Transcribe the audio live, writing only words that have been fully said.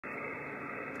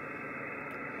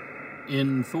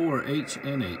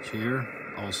N4HNH here,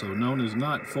 also known as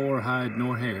not for hide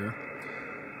nor hair.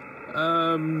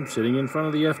 Sitting in front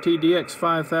of the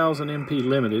FTdx5000MP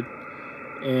Limited,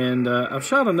 and I've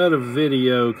shot another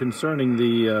video concerning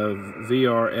the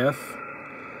VRF,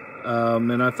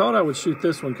 and I thought I would shoot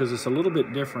this one because it's a little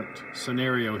bit different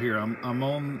scenario here. I'm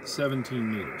on 17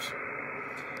 meters,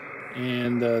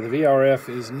 and the VRF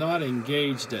is not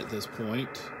engaged at this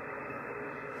point.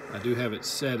 I do have it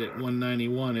set at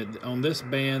 191. On this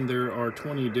band, there are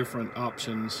 20 different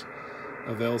options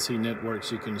of LC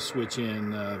networks you can switch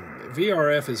in.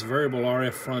 VRF is variable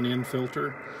RF front end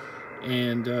filter,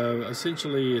 and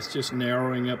essentially it's just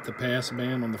narrowing up the pass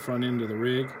band on the front end of the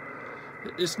rig.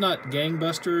 It's not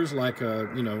gangbusters like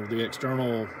the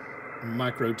external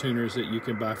micro tuners that you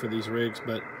can buy for these rigs,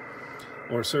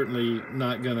 or certainly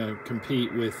not going to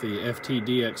compete with the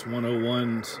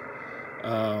FTdx5000's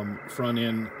front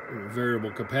end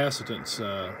variable capacitance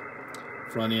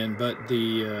front end, but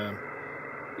the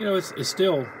it's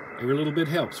still every little bit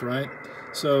helps, right?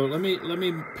 So let me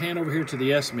pan over here to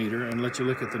the S meter and let you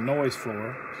look at the noise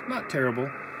floor. It's not terrible.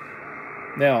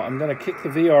 Now I'm going to kick the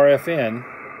VRF in.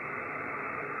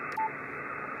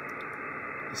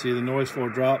 See the noise floor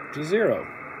drop to 0.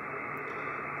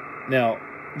 Now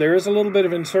there is a little bit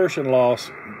of insertion loss,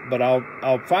 but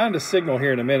I'll find a signal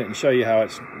here in a minute and show you how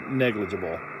it's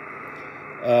negligible.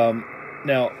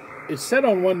 Now it's set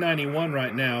on 191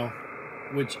 right now,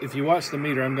 which if you watch the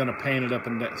meter, I'm going to pan it up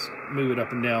and move it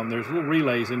up and down. There's little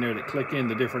relays in there that click in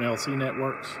the different LC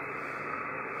networks.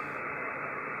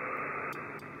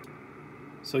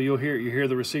 So you hear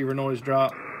the receiver noise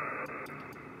drop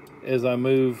as I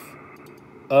move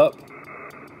up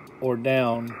or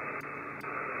down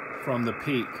from the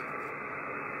peak.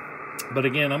 But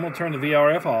again, I'm going to turn the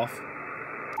VRF off,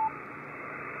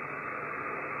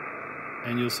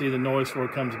 and you'll see the noise floor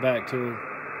comes back to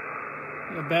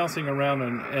bouncing around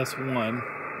an S1,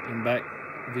 and back.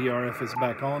 VRF is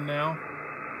back on now.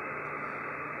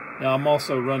 Now I'm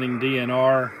also running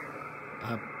DNR.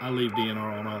 I leave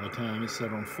DNR on all the time. It's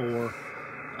set on 4.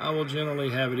 I will generally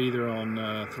have it either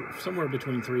on somewhere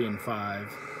between 3 and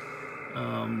 5.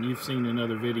 You've seen in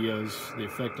other videos the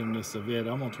effectiveness of it.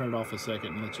 I'm going to turn it off a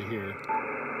second and let you hear.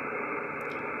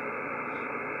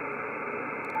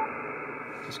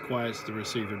 Just quiets the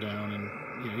receiver down, and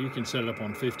you can set it up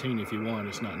on 15 if you want.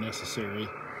 It's not necessary.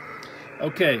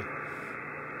 Okay,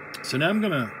 so now I'm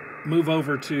going to move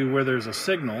over to where there's a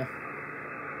signal.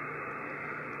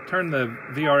 Turn the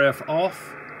VRF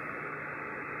off,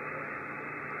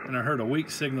 and I heard a weak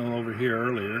signal over here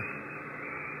earlier.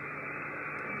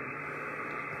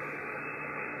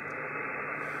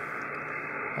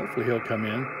 Hopefully he'll come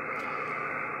in.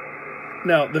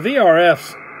 Now the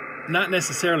VRF's not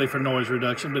necessarily for noise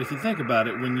reduction, but if you think about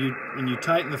it, when you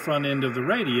tighten the front end of the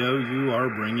radio, you are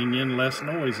bringing in less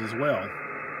noise as well.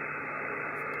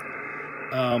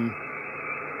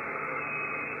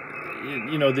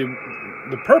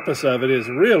 The purpose of it is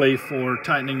really for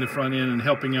tightening the front end and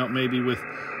helping out maybe with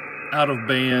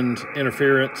out-of-band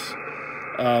interference,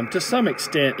 to some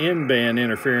extent in-band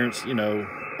interference.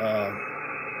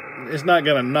 It's not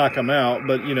going to knock them out,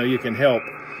 but you can help.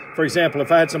 For example,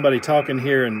 if I had somebody talking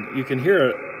here and you can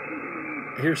hear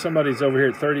somebody's over here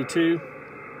at 32.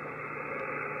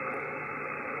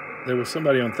 There was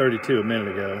somebody on 32 a minute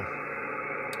ago.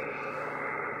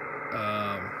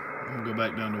 I'm going to go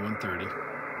back down to 130.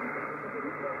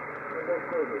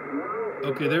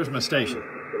 Okay, there's my station.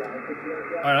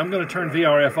 All right, I'm going to turn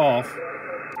VRF off.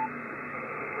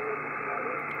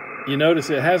 You notice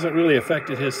it hasn't really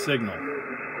affected his signal.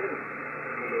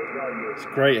 It's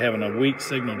great having a weak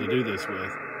signal to do this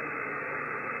with.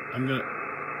 I'm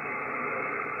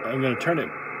gonna turn it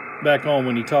back on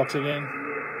when he talks again.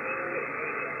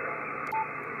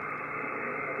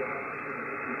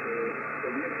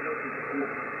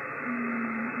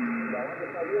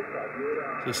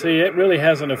 So see, it really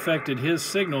hasn't affected his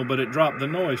signal, but it dropped the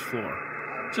noise floor.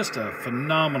 Just a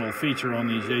phenomenal feature on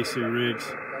these Yaesu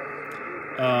rigs.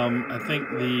 I think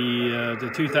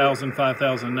the 2000,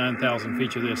 5000, 9000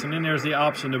 feature this, and then there's the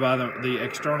option to buy the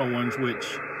external ones,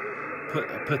 which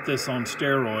put this on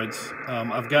steroids.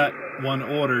 I've got one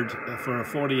ordered for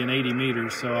 40 and 80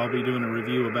 meters, so I'll be doing a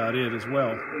review about it as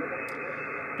well.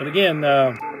 But again,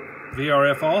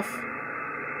 VRF off,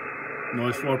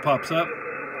 noise floor pops up,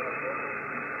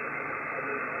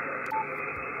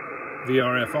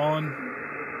 VRF on,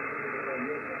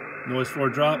 noise floor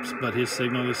drops, but his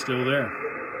signal is still there.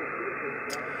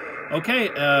 Okay,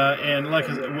 and like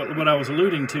what I was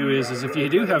alluding to is if you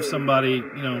do have somebody,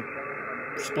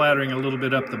 splattering a little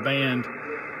bit up the band,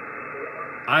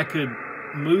 I could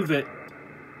move it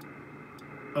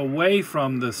away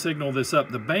from the signal that's up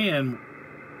the band,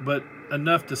 but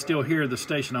enough to still hear the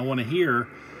station I want to hear,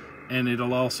 and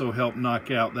it'll also help knock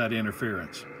out that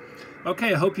interference.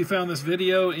 Okay, I hope you found this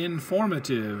video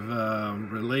informative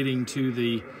relating to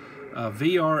the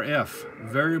VRF,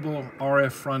 Variable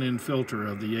RF Front-End Filter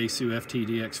of the Yaesu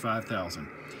FTdx5000.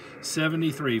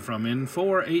 73 from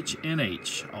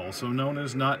N4HNH, also known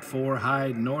as not for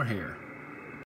hide nor hair.